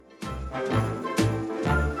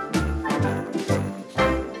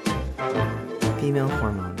Female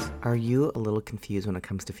hormones. Are you a little confused when it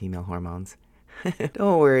comes to female hormones?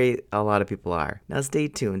 Don't worry, a lot of people are. Now stay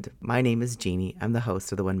tuned. My name is Jeannie. I'm the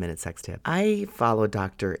host of the 1 Minute Sex Tip. I follow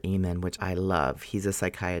Dr. Amen, which I love. He's a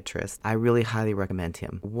psychiatrist. I really highly recommend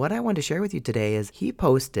him. What I want to share with you today is he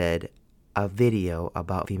posted a video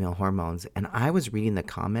about female hormones, and I was reading the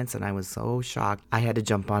comments and I was so shocked. I had to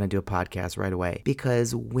jump on and do a podcast right away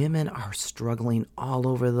because women are struggling all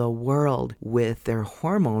over the world with their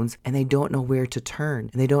hormones and they don't know where to turn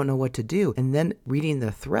and they don't know what to do. And then reading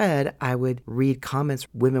the thread, I would read comments.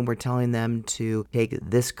 Women were telling them to take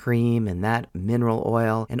this cream and that mineral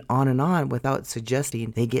oil and on without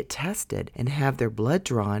suggesting they get tested and have their blood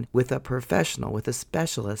drawn with a professional, with a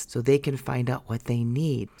specialist, so they can find out what they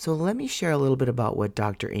need. So let me share a little bit about what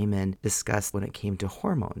Dr. Amen discussed when it came to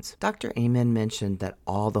hormones. Dr. Amen mentioned that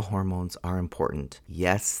all the hormones are important.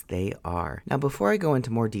 Yes, they are. Now, before I go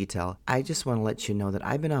into more detail, I just want to let you know that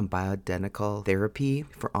I've been on bioidentical therapy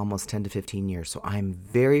for almost 10 to 15 years, so I'm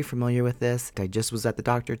very familiar with this. I just was at the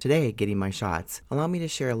doctor today getting my shots. Allow me to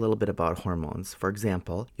share a little bit about hormones. For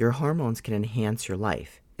example, your hormones can enhance your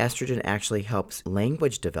life. Estrogen actually helps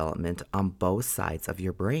language development on both sides of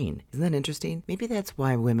your brain. Isn't that interesting? Maybe that's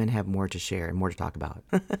why women have more to share and more to talk about.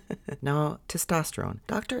 Now, testosterone.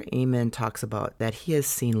 Dr. Amen talks about that he has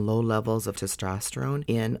seen low levels of testosterone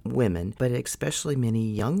in women, but especially many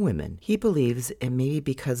young women. He believes it may be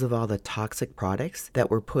because of all the toxic products that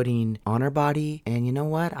we're putting on our body, and you know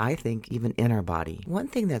what? I think even in our body. One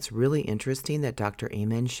thing that's really interesting that Dr.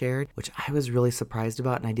 Amen shared, which I was really surprised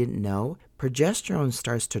about and I didn't know, progesterone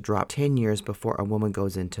starts to drop 10 years before a woman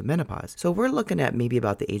goes into menopause. So we're looking at maybe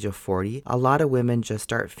about the age of 40. A lot of women just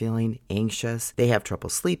start feeling anxious. They have trouble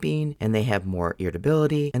sleeping and they have more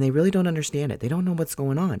irritability and they really don't understand it. They don't know what's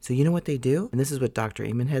going on. So you know what they do? And this is what Dr.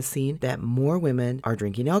 Amen has seen, that more women are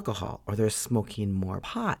drinking alcohol or they're smoking more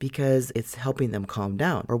pot because it's helping them calm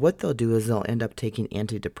down. Or what they'll do is they'll end up taking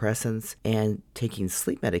antidepressants and taking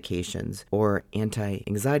sleep medications or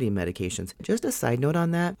anti-anxiety medications. Just a side note on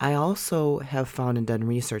that, I also have found and done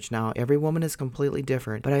research. Now, every woman is completely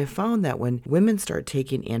different, but I found that when women start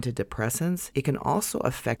taking antidepressants, it can also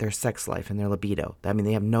affect their sex life and their libido. I mean,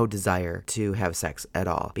 they have no desire to have sex at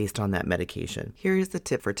all based on that medication. Here's the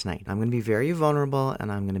tip for tonight. I'm going to be very vulnerable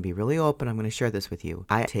and I'm going to be really open. I'm going to share this with you.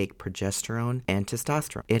 I take progesterone and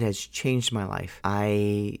testosterone. It has changed my life.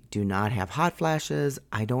 I do not have hot flashes.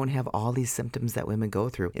 I don't have all these symptoms that women go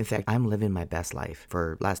through. In fact, I'm living my best life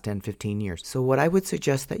for last 10, 15 years. So what I would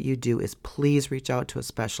suggest that you do is please reach out to a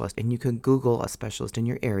specialist, and you can Google a specialist in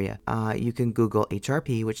your area. You can Google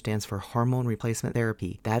HRP, which stands for hormone replacement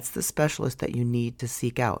therapy. That's the specialist that you need to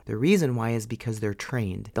seek out. The reason why is because they're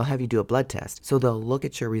trained. They'll have you do a blood test. So they'll look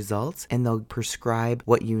at your results and they'll prescribe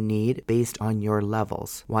what you need based on your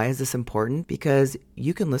levels. Why is this important? Because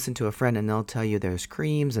you can listen to a friend and they'll tell you there's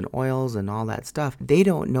creams and oils and all that stuff. They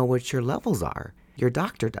don't know what your levels are. Your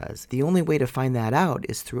doctor does. The only way to find that out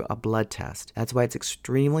is through a blood test. That's why it's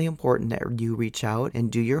extremely important that you reach out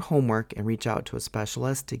and do your homework and reach out to a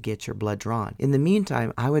specialist to get your blood drawn. In the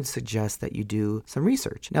meantime, I would suggest that you do some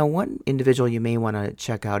research. Now, one individual you may want to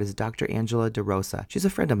check out is Dr. Angela DeRosa. She's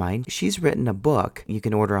a friend of mine. She's written a book you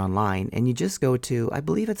can order online, and you just go to, I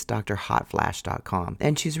believe it's drhotflash.com.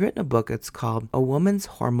 And she's written a book. It's called A Woman's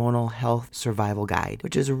Hormonal Health Survival Guide,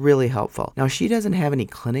 which is really helpful. Now, she doesn't have any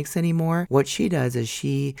clinics anymore. What she does is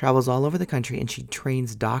she travels all over the country and she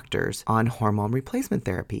trains doctors on hormone replacement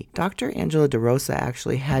therapy. Dr. Angela DeRosa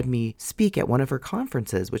actually had me speak at one of her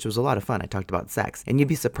conferences, which was a lot of fun. I talked about sex, and you'd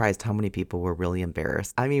be surprised how many people were really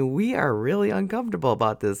embarrassed. I mean, we are really uncomfortable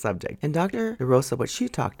about this subject. And Dr. DeRosa, what she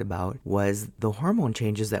talked about was the hormone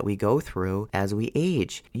changes that we go through as we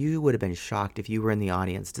age. You would have been shocked if you were in the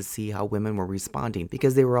audience to see how women were responding,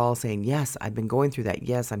 because they were all saying, yes, I've been going through that.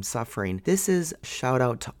 Yes, I'm suffering. This is a shout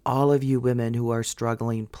out to all of you women who are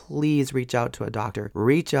struggling. Please reach out to a doctor,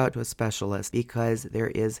 reach out to a specialist, because there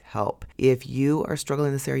is help. If you are struggling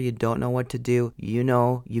in this area, you don't know what to do, you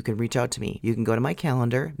know, you can reach out to me. You can go to my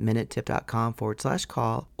calendar,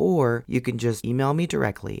 minutetip.com/call, or you can just email me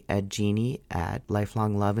directly at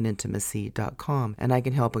jeannie@lifelongloveandintimacy.com, and I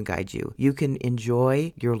can help and guide you. You can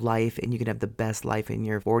enjoy your life and you can have the best life in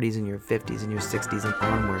your 40s and your 50s and your 60s and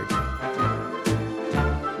onward.